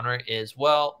to counter it is,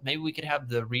 well, maybe we could have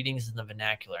the readings in the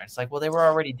vernacular. And it's like, well, they were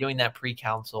already doing that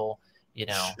pre-council, you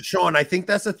know. Sean, I think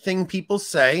that's a thing people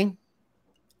say.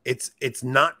 It's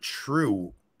not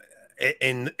true.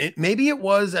 And maybe it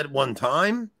was at one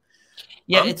time.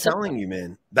 Yeah, I'm telling you,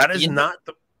 man, that is not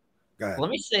the. Let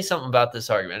me say something about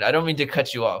this argument. I don't mean to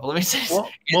cut you off. Let me say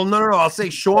well, no. I'll say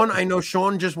Sean. I know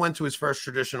Sean just went to his first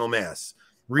traditional Mass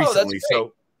recently.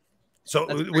 So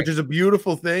which is a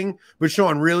beautiful thing. But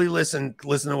Sean, really listen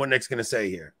to what Nick's going to say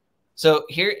here. So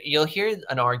here you'll hear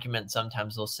an argument.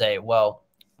 Sometimes they'll say, well,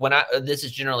 this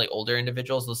is generally older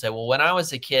individuals. They'll say, well, when I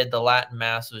was a kid, the Latin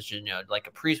Mass was, like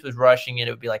a priest was rushing it.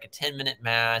 It would be like a 10-minute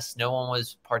Mass. No one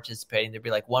was participating. There'd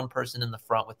be like one person in the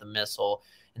front with the missal,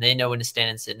 and they know when to stand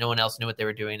and sit. No one else knew what they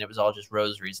were doing. It was all just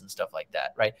rosaries and stuff like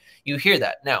that, right? You hear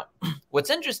that. Now, what's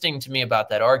interesting to me about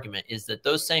that argument is that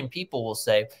those same people will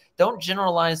say, don't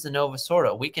generalize the Novus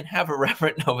Ordo. We can have a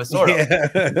reverent Novus Ordo.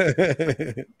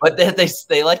 Yeah. But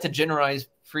they like to generalize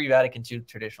pre-Vatican II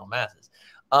traditional Masses.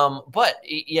 But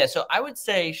yeah, so I would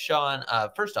say, Sean,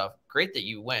 first off, great that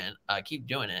you went. Keep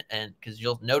doing it, and because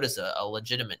you'll notice a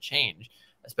legitimate change,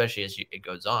 especially as it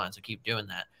goes on. So keep doing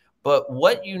that. But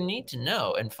what you need to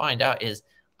know and find out is,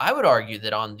 I would argue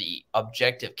that on the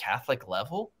objective Catholic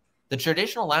level, the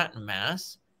traditional Latin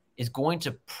Mass is going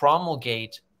to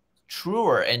promulgate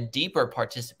truer and deeper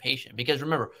participation. Because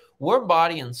remember, we're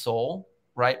body and soul,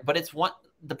 right? But it's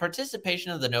the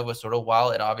participation of the Novus Ordo,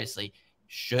 while it obviously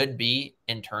should be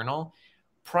internal,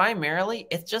 primarily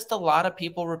it's just a lot of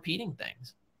people repeating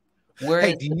things.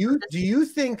 Hey, do you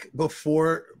think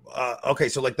before okay,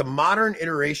 so like the modern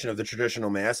iteration of the traditional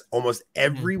Mass, almost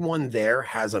everyone there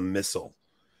has a missal.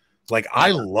 Like I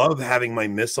love having my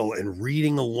missal and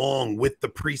reading along with the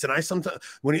priest. And I sometimes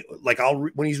when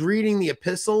he's reading the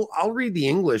epistle, I'll read the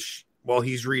English while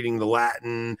he's reading the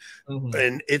Latin.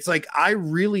 And it's like, I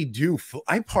really do.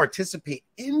 I participate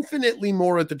infinitely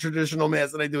more at the traditional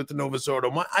Mass than I do at the Novus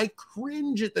Ordo. I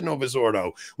cringe at the Novus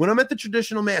Ordo. When I'm at the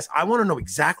traditional Mass, I want to know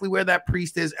exactly where that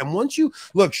priest is. And once you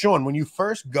look, Sean, when you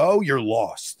first go, you're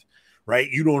lost, right?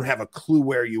 You don't have a clue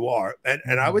where you are.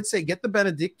 And I would say get the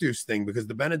Benedictus thing, because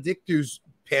the Benedictus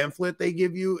pamphlet they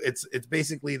give you, it's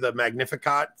basically the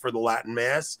Magnificat for the Latin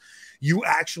Mass. You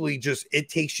actually it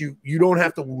takes you don't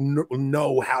have to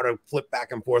know how to flip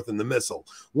back and forth in the missal.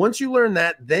 Once you learn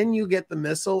that, then you get the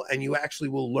missal, and you actually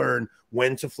will learn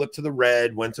when to flip to the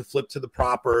red, when to flip to the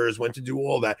propers, when to do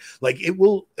all that. Like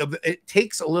it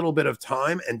takes a little bit of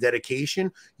time and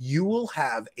dedication. You will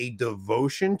have a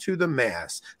devotion to the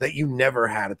Mass that you never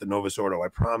had at the Novus Ordo. I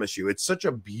promise you. It's such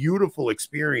a beautiful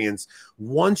experience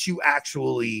once you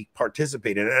actually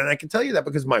participate in it. And I can tell you that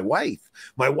because my wife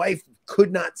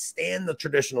could not stand the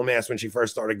traditional Mass when she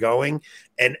first started going.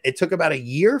 And it took about a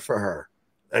year for her.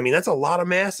 I mean, that's a lot of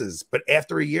Masses. But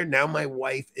after a year, now my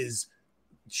wife is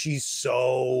she's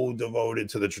so devoted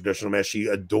to the traditional Mass. She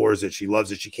adores it. She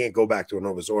loves it. She can't go back to a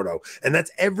Novus Ordo. And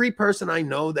that's every person I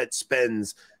know that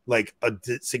spends like a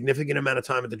significant amount of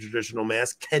time at the traditional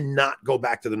Mass cannot go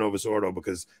back to the Novus Ordo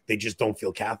because they just don't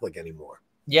feel Catholic anymore.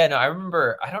 Yeah, no, I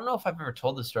remember, I don't know if I've ever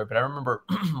told this story, but I remember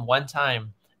one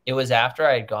time, it was after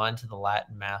I had gone to the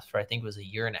Latin Mass for, I think it was a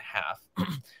year and a half.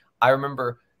 I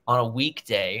remember on a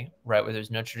weekday, right, where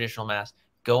there's no traditional Mass,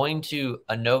 going to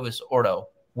a Novus Ordo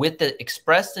with the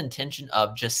expressed intention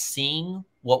of just seeing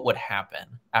what would happen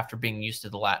after being used to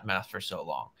the Latin Mass for so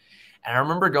long. And I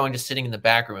remember going to sitting in the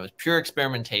back room. It was pure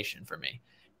experimentation for me.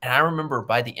 And I remember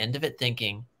by the end of it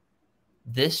thinking,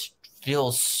 this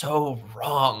feels so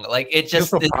wrong. Like it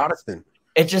just, Protestant.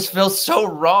 It just feels so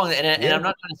wrong. And I'm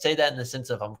not trying to say that in the sense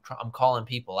of I'm calling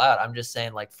people out. I'm just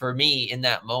saying, like, for me in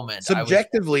that moment,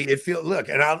 subjectively, it feels, look,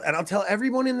 and I'll tell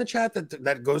everyone in the chat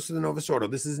that goes to the Novus Ordo,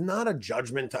 this is not a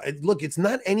judgment. Look, it's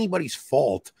not anybody's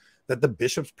fault that the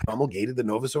bishops promulgated the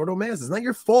Novus Ordo Mass. It's not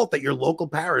your fault that your local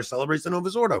parish celebrates the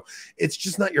Novus Ordo. It's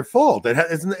just not your fault.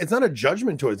 It's not a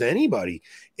judgment towards anybody.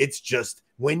 It's just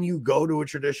when you go to a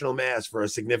traditional Mass for a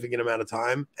significant amount of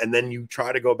time and then you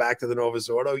try to go back to the Novus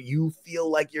Ordo, you feel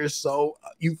like you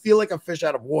feel like a fish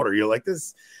out of water. You're like,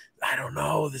 this, I don't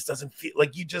know, this doesn't feel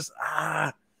like you just,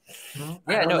 yeah,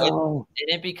 no,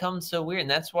 it becomes so weird. And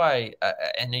that's why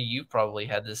I know you probably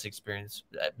had this experience,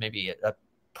 maybe a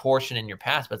portion in your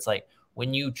past, but it's like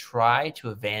when you try to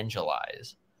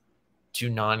evangelize to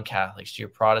non-Catholics, to your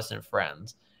Protestant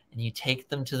friends, and you take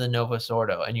them to the Novus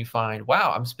Ordo and you find,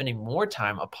 wow, I'm spending more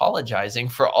time apologizing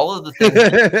for all of the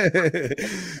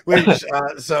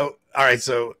things. So all right,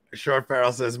 so Short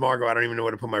Farrell says, Margot, I don't even know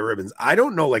where to put my ribbons. I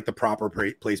don't know like the proper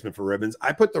placement for ribbons.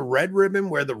 I put the red ribbon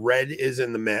where the red is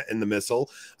in the missal.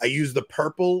 I use the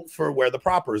purple for where the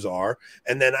propers are,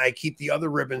 and then I keep the other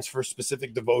ribbons for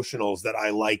specific devotionals that I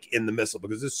like in the missal,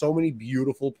 because there's so many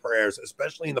beautiful prayers,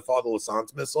 especially in the Father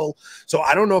Lassance missal. So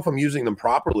I don't know if I'm using them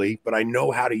properly, but I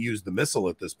know how to use the missal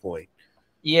at this point.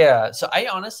 Yeah, so I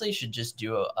honestly should just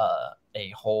do a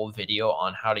whole video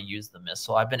on how to use the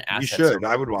missal. I've been asked. You should.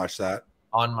 I would watch that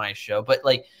on my show. But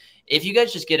like, if you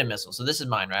guys just get a missal, so this is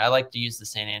mine, right? I like to use the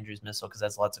St. Andrew's missal because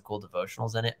that's lots of cool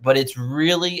devotionals in it. But it's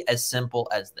really as simple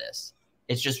as this.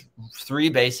 It's just 3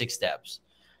 basic steps.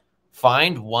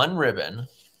 Find one ribbon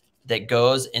that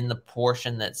goes in the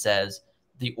portion that says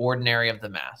the ordinary of the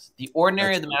Mass. The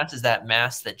ordinary of the Mass is that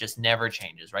Mass that just never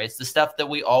changes, right? It's the stuff that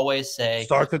we always say.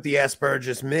 Starts with the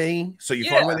Aspergus Me. So you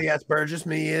find where the Aspergus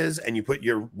Me is, and you put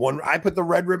your one. I put the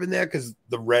red ribbon there because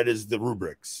the red is the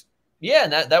rubrics. Yeah,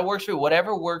 and that works for you.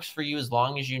 Whatever works for you, as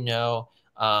long as you know.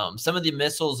 Some of the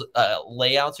missals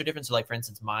layouts are different. So, like, for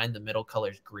instance, mine, the middle color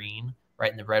is green,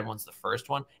 right? And the red one's the first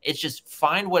one. It's just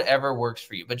find whatever works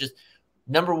for you. But just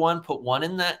number one, put one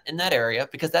in that area,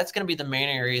 because that's going to be the main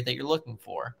area that you're looking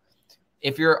for.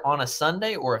 If you're on a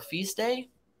Sunday or a feast day,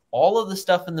 all of the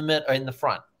stuff in the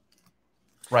front,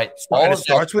 right? It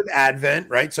starts with Advent,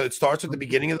 right? So it starts with the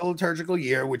beginning of the liturgical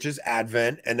year, which is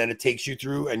Advent, and then it takes you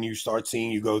through, and you start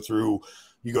seeing, you go through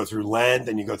Lent,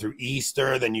 and you go through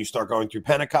Easter, then you start going through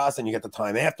Pentecost, and you get the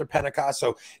time after Pentecost.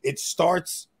 So it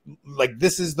starts like,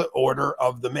 this is the order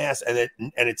of the Mass, and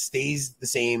it stays the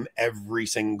same every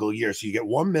single year. So you get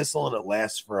one missal and it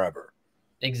lasts forever.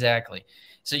 Exactly.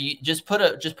 So you just put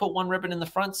one ribbon in the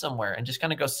front somewhere and just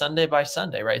kind of go Sunday by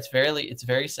Sunday, right? It's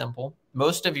very simple.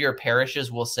 Most of your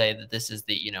parishes will say that this is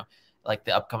the, like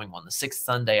the upcoming one, the 6th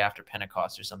Sunday after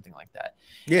Pentecost or something like that.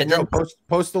 Yeah, Joe,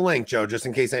 post the link, Joe, just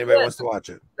in case anybody wants to watch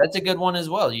it. That's a good one as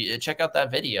well. You check out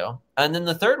that video. And then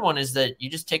the third one is that you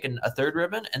just take a third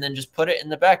ribbon and then just put it in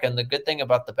the back. And the good thing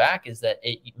about the back is that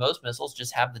most missals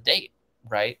just have the date,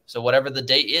 right? So whatever the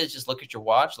date is, just look at your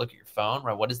watch, look at your phone,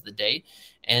 right? What is the date?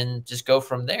 And just go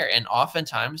from there. And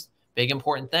oftentimes, big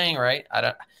important thing, right?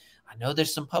 I know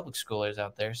there's some public schoolers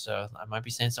out there, so I might be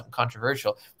saying something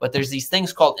controversial, but there's these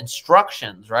things called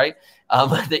instructions, right?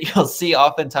 That you'll see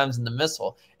oftentimes in the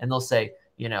missal, and they'll say,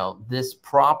 this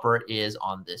proper is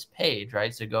on this page,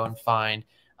 right? So go and find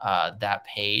that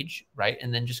page, right?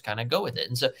 And then just kind of go with it.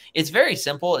 And so it's very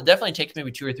simple. It definitely takes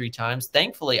maybe 2 or 3 times.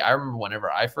 Thankfully, I remember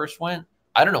whenever I first went,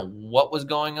 I don't know what was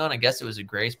going on. I guess it was a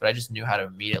grace, but I just knew how to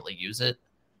immediately use it.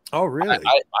 Oh, really?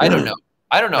 I don't know.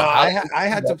 I don't know. No, I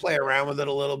had to play around with it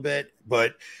a little bit,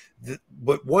 but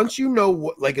once you know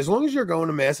what, like, as long as you're going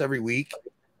to Mass every week,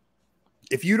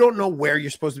 if you don't know where you're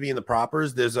supposed to be in the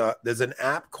propers, there's an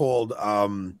app called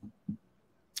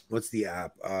what's the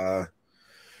app?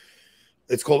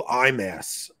 It's called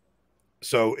iMass.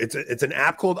 So it's an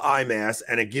app called iMass,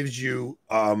 and it gives you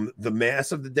the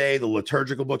Mass of the day, the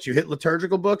liturgical books. You hit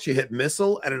liturgical books, you hit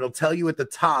missal, and it'll tell you at the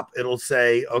top. It'll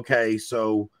say, okay,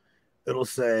 so it'll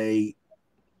say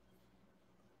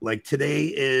like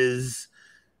today is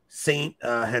Saint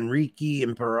Henrique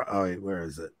Emperor. Oh wait, where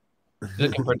is it?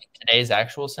 Looking for today's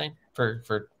actual saint for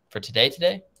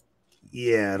today.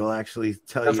 Yeah, it'll actually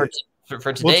tell No, you.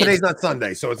 for today. Well, today's not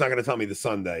Sunday, so it's not going to tell me the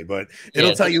Sunday, but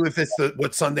it'll tell you if it's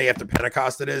what Sunday after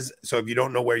Pentecost it is. So if you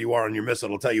don't know where you are on your missal,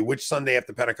 it'll tell you which Sunday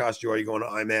after Pentecost you are. You going to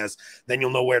IMass, then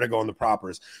you'll know where to go in the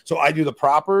propers. So I do the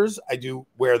propers. I do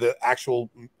where the actual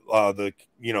the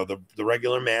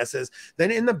regular mass is.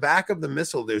 Then in the back of the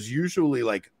missal, there's usually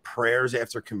like prayers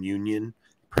after communion,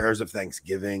 prayers of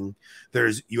thanksgiving.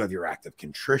 You have your act of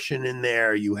contrition in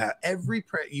there. You have every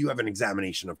prayer. You have an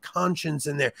examination of conscience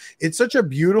in there. It's such a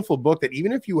beautiful book that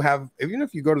even if you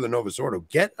go to the Novus Ordo,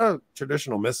 get a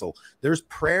traditional missal. There's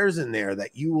prayers in there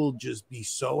that you will just be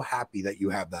so happy that you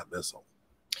have that missal.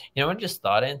 You know what I just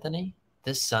thought, Anthony?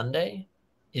 This Sunday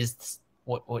is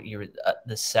what year?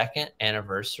 The second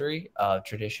anniversary of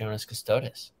Traditionis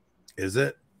Custodes. Is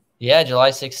it? Yeah, July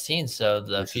 16th. So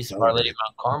the Feast of Our Lady of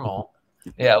Mount Carmel.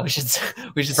 Yeah, we should.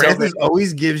 Francis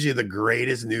always gives you the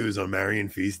greatest news on Marian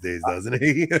feast days, doesn't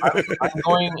he?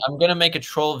 I'm going to make a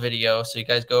troll video, so you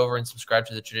guys go over and subscribe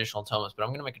to the Traditional Thomas. But I'm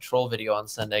going to make a troll video on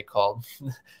Sunday called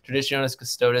Traditionis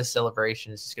Custodes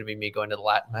Celebration. It's just going to be me going to the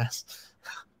Latin Mass.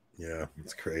 Yeah,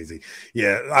 it's crazy.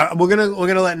 Yeah, we're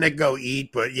gonna let Nick go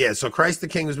eat, but yeah. So Christ the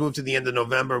King was moved to the end of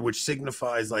November, which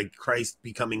signifies like Christ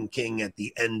becoming king at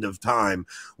the end of time.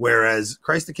 Whereas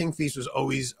Christ the King feast was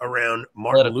always around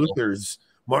Martin Luther's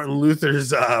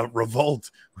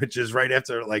revolt, which is right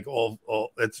after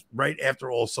it's right after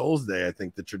All Souls Day. I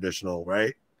think the traditional,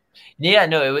 right? Yeah,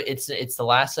 no, it's the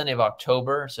last Sunday of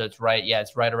October, so it's right. Yeah,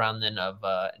 it's right around then of.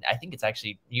 I think it's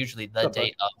actually usually the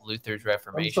date of Luther's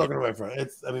Reformation. I'm talking to my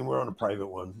friend. We're on a private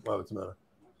one. Why what's the matter?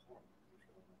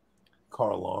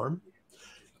 Car alarm.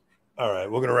 All right,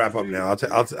 we're gonna wrap up now.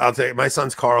 I'll take my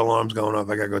son's car alarm's going off.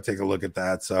 I gotta go take a look at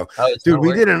that. So, dude,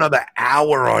 we did another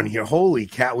hour on here. Holy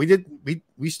cow!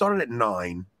 We started at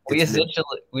 9. We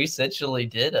essentially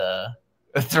did a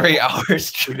 3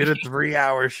 hours. We did a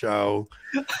 3-hour show.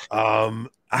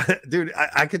 Dude,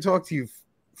 I could talk to you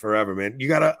forever, man. You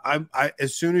gotta. I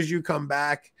as soon as you come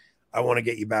back, I want to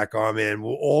get you back on, man.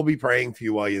 We'll all be praying for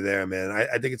you while you're there, man.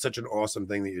 I think it's such an awesome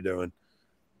thing that you're doing.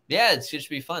 Yeah, it should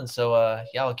be fun. So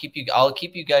yeah, I'll keep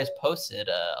you guys posted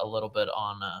a little bit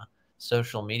on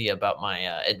social media about my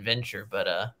adventure,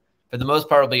 but for the most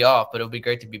part, I'll be off, but it'll be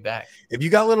great to be back. If you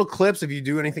got little clips, if you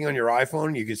do anything on your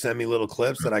iPhone, you could send me little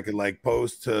clips that I could like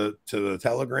post to the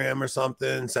Telegram or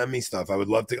something. Send me stuff. I would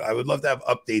love to have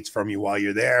updates from you while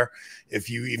you're there. If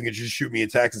you even could just shoot me a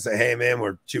text and say, "Hey, man,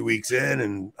 we're 2 weeks in,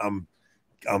 and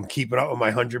I'm keeping up with my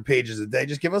 100 pages a day."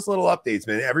 Just give us little updates,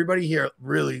 man. Everybody here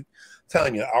really.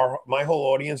 Telling you, my whole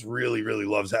audience really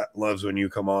loves when you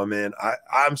come on, man.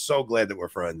 I'm so glad that we're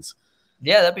friends.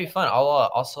 Yeah, that'd be fun. I'll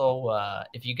also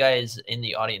if you guys in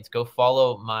the audience go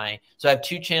follow I have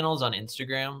 2 channels on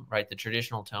Instagram, right? The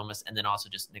Traditional Thomas, and then also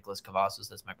just Nicholas Cavazos.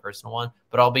 That's my personal one.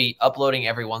 But I'll be uploading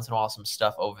every once in a while some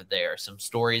stuff over there, some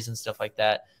stories and stuff like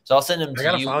that. So I'll send them to you.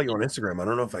 I gotta follow you on Instagram. I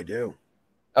don't know if I do.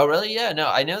 Oh, really? Yeah. No,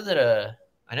 I know that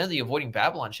I know the Avoiding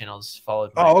Babylon channel is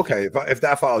followed. Oh, okay. If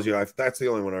that follows you, that's the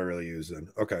only one I really use then.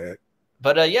 Okay.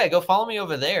 But yeah, go follow me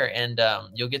over there, and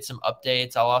you'll get some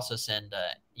updates. I'll also send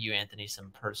you, Anthony,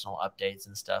 some personal updates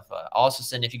and stuff. I'll also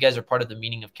send, if you guys are part of the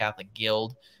Meaning of Catholic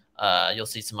Guild, you'll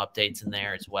see some updates in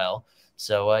there as well.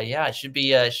 So yeah, it should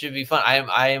be fun.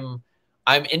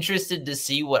 I'm interested to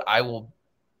see what I will.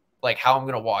 Like how I'm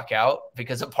going to walk out,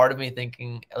 because a part of me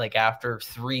thinking like after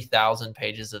 3,000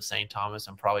 pages of St. Thomas,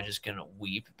 I'm probably just going to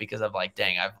weep because I'm like,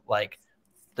 dang, I've like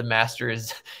the master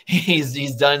is,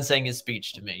 he's done saying his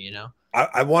speech to me, you know?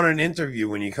 I want an interview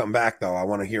when you come back though. I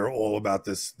want to hear all about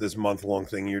this month-long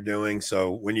thing you're doing.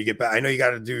 So when you get back, I know you got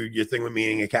to do your thing with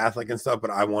Meaning a Catholic and stuff, but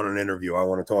I want an interview. I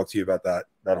want to talk to you about that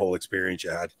whole experience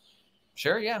you had.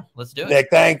 Sure, yeah, let's do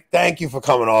it. Nick, thank you for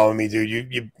coming on with me,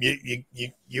 dude.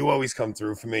 You always come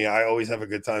through for me. I always have a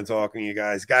good time talking to you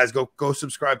guys. Guys, go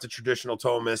subscribe to Traditional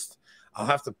Thomist. I'll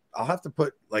have to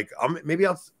put maybe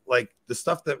I'll like the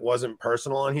stuff that wasn't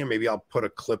personal on here. Maybe I'll put a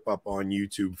clip up on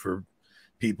YouTube for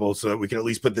people so that we can at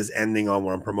least put this ending on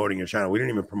where I'm promoting your channel. We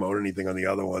didn't even promote anything on the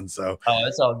other one, so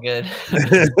it's all good.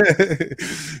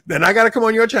 Then I got to come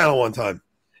on your channel one time.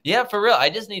 Yeah, for real.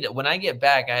 I just need it. When I get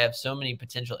back, I have so many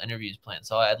potential interviews planned.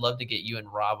 So I'd love to get you and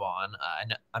Rob on.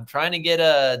 I'm trying to get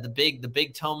the big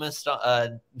Thomist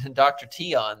Dr.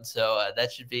 T on. So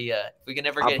that should be if we can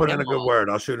ever get. I'll put in a good word.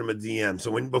 I'll shoot him a DM.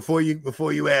 So before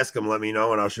you ask him, let me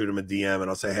know, and I'll shoot him a DM,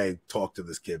 and I'll say, hey, talk to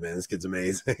this kid, man. This kid's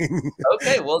amazing.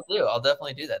 Okay, we'll do. I'll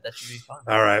definitely do that. That should be fun.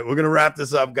 All right, we're gonna wrap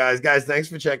this up, guys. Guys, thanks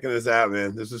for checking this out,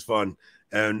 man. This was fun.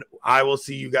 And I will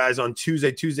see you guys on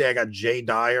Tuesday. Tuesday, I got Jay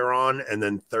Dyer on, and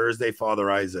then Thursday, Father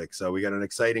Isaac. So we got an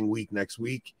exciting week next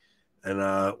week, and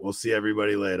we'll see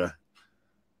everybody later.